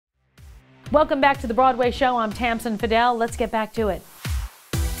Welcome back to the Broadway show. I'm Tamsin Fidel. Let's get back to it.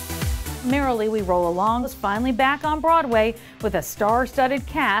 Merrily We Roll Along is finally back on Broadway with a star-studded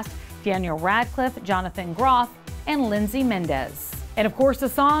cast: Daniel Radcliffe, Jonathan Groff, and Lindsay Mendez. And of course, the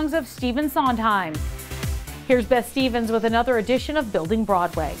songs of Stephen Sondheim. Here's Beth Stevens with another edition of Building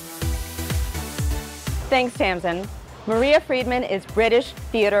Broadway. Thanks, Tamsin. Maria Friedman is British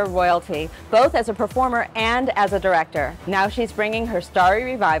theater royalty, both as a performer and as a director. Now she's bringing her starry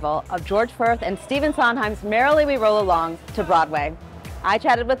revival of George Furth and Stephen Sondheim's Merrily We Roll Along to Broadway. I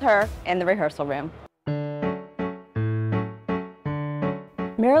chatted with her in the rehearsal room.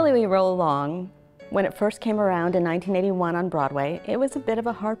 Merrily We Roll Along, when it first came around in 1981 on Broadway, it was a bit of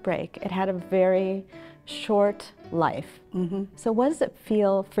a heartbreak. It had a very short life. So what does it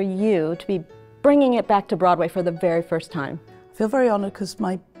feel for you to be bringing it back to Broadway for the very first time? I feel very honoured because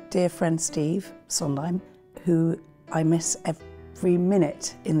my dear friend Steve Sondheim, who I miss every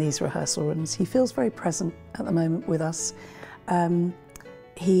minute in these rehearsal rooms, he feels very present at the moment with us.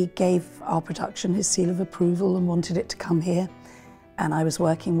 He gave our production his seal of approval and wanted it to come here, and I was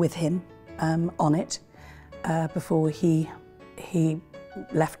working with him on it before he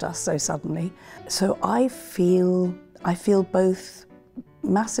left us so suddenly. So I feel both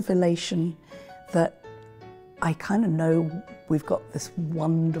massive elation that I kind of know we've got this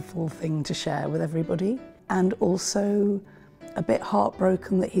wonderful thing to share with everybody, and also a bit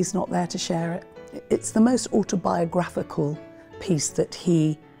heartbroken that he's not there to share it. It's the most autobiographical piece that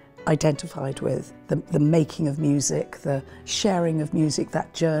he identified with, the making of music, the sharing of music,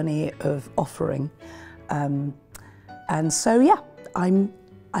 that journey of offering. And so yeah, I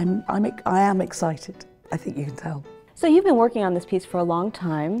am excited. I think you can tell. So you've been working on this piece for a long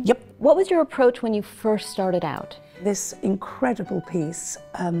time. Yep. What was your approach when you first started out? This incredible piece,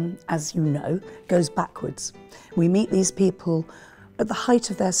 as you know, goes backwards. We meet these people at the height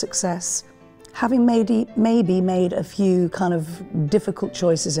of their success, having maybe made a few kind of difficult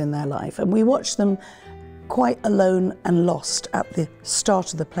choices in their life, and we watch them quite alone and lost at the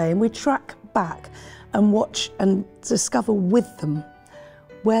start of the play, and we track back and watch and discover with them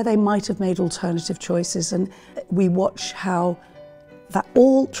where they might have made alternative choices, and we watch how that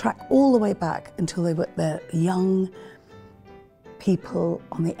all track all the way back until they're young people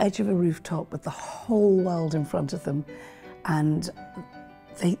on the edge of a rooftop with the whole world in front of them, and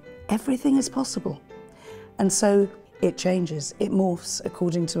everything is possible. And so it changes, it morphs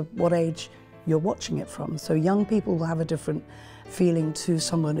according to what age you're watching it from. So young people will have a different feeling to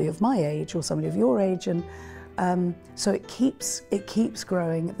somebody of my age or somebody of your age, and so it keeps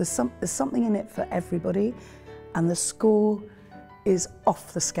growing. There's something in it for everybody, and the score is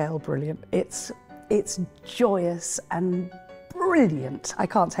off the scale brilliant. It's joyous and brilliant. I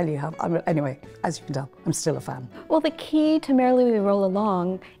can't tell you how. Anyway, as you can tell, I'm still a fan. Well, the key to Merrily We Roll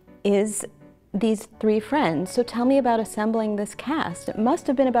Along is these three friends. So tell me about assembling this cast. It must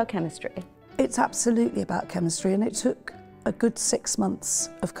have been about chemistry. It's absolutely about chemistry, and it took a good 6 months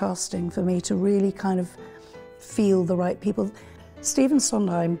of casting for me to really kind of feel the right people. Stephen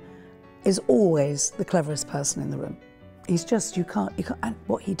Sondheim is always the cleverest person in the room. He's just, you can't, and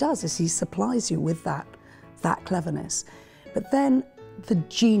what he does is he supplies you with that cleverness. But then the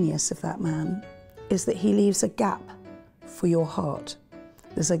genius of that man is that he leaves a gap for your heart.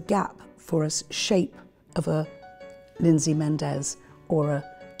 There's a gap for a shape of a Lindsay Mendez or a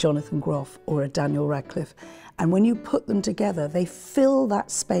Jonathan Groff or a Daniel Radcliffe. And when you put them together, they fill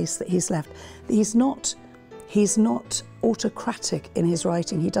that space that he's left. He's not autocratic in his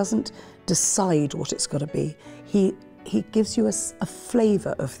writing. He doesn't decide what it's got to be. He gives you a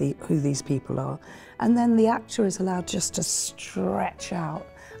flavour of who these people are. And then the actor is allowed just to stretch out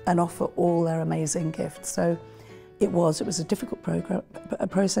and offer all their amazing gifts. So it was a difficult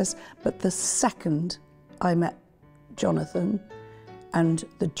process, but the second I met Jonathan and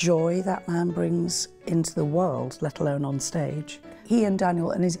the joy that man brings into the world, let alone on stage, he and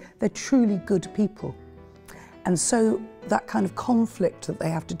Daniel, they're truly good people. And so that kind of conflict that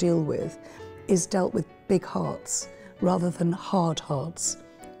they have to deal with is dealt with big hearts rather than hard hearts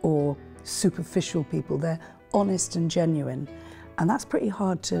or superficial people. They're honest and genuine. And that's pretty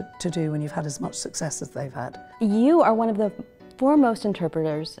hard to do when you've had as much success as they've had. You are one of the foremost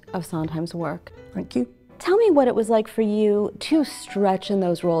interpreters of Sondheim's work. Thank you. Tell me what it was like for you to stretch in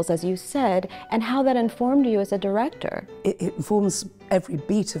those roles, as you said, and how that informed you as a director. It informs every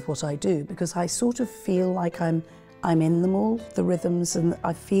beat of what I do, because I sort of feel like I'm in them all, the rhythms, and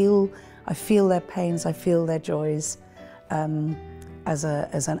I feel their pains, I feel their joys as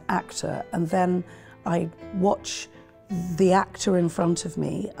an actor. And then I watch the actor in front of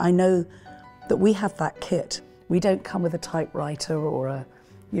me. I know that we have that kit. We don't come with a typewriter or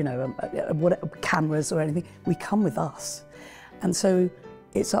you know, cameras or anything. We come with us. And so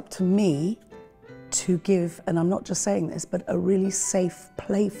it's up to me to give, and I'm not just saying this, but a really safe,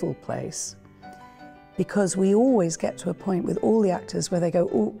 playful place. Because we always get to a point with all the actors where they go,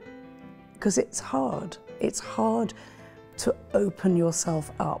 oh, because it's hard. It's hard to open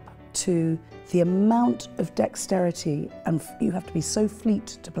yourself up to the amount of dexterity, and you have to be so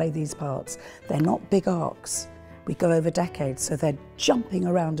fleet to play these parts. They're not big arcs. We go over decades, so they're jumping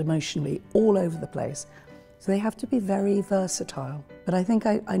around emotionally all over the place. So they have to be very versatile. But I think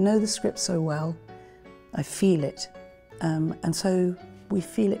I know the script so well, I feel it, and so we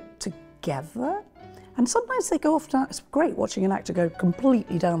feel it together. And sometimes they go off down, it's great watching an actor go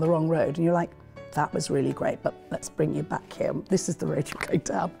completely down the wrong road, and you're like, that was really great, but let's bring you back here. This is the road you're going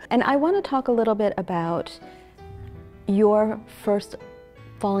down. And I want to talk a little bit about your first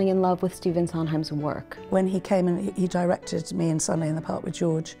falling in love with Stephen Sondheim's work. When he came and he directed me in Sunday in the Park with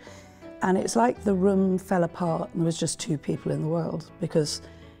George, and it's like the room fell apart and there was just two people in the world, because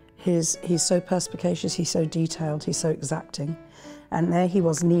he's so perspicacious, he's so detailed, he's so exacting. And there he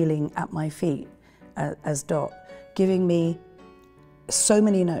was kneeling at my feet as Dot, giving me so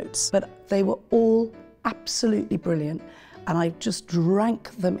many notes, but they were all absolutely brilliant, and I just drank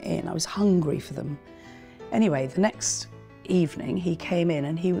them in. I was hungry for them. Anyway, the next evening he came in,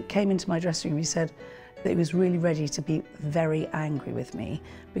 and he came into my dressing room. He said that he was really ready to be very angry with me,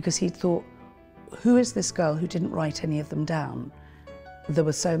 because he thought, who is this girl who didn't write any of them down? There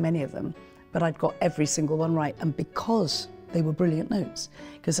were so many of them, but I'd got every single one right, and because they were brilliant notes,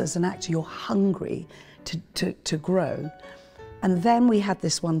 because as an actor you're hungry to grow. And then we had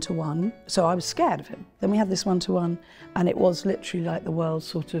this one-to-one, so I was scared of him. Then we had this one-to-one, and it was literally like the world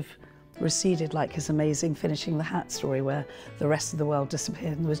sort of receded, like his amazing Finishing the Hat story, where the rest of the world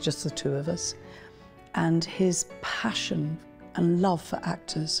disappeared and there was just the two of us. And his passion and love for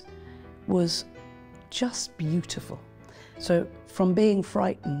actors was just beautiful. So from being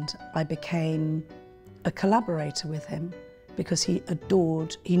frightened, I became a collaborator with him, because he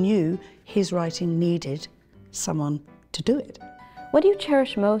knew his writing needed someone to do it. What do you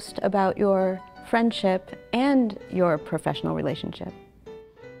cherish most about your friendship and your professional relationship?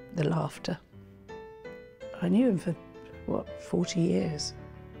 The laughter. I knew him for, what, 40 years.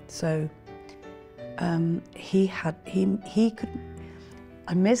 So he could,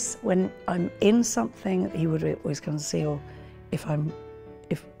 I miss when I'm in something that he would always come and see, or if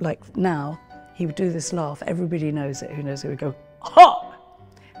like now, he would do this laugh, everybody knows it, who knows it, would go, ha!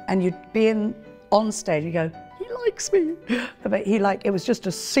 And you'd be on stage, you go, he likes me. But it was just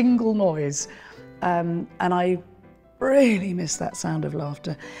a single noise. And I really miss that sound of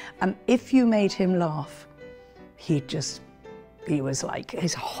laughter. And if you made him laugh, he was like,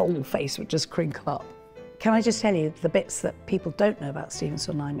 his whole face would just crinkle up. Can I just tell you, the bits that people don't know about Stephen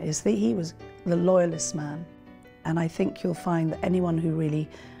Sondheim is that he was the loyalist man. And I think you'll find that anyone who really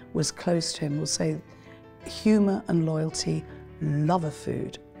was close to him will say humour and loyalty, love of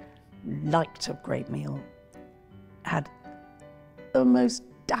food, liked a great meal, had the most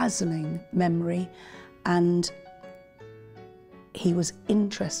dazzling memory, and he was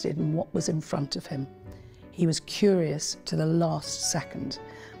interested in what was in front of him. He was curious to the last second.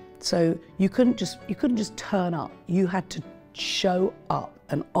 So you couldn't just turn up. You had to show up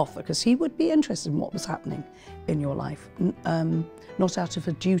and offer, because he would be interested in what was happening in your life. Not out of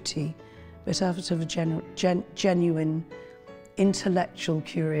a duty, but out of a genuine intellectual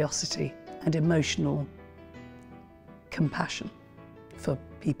curiosity and emotional compassion for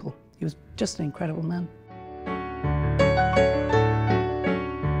people. He was just an incredible man.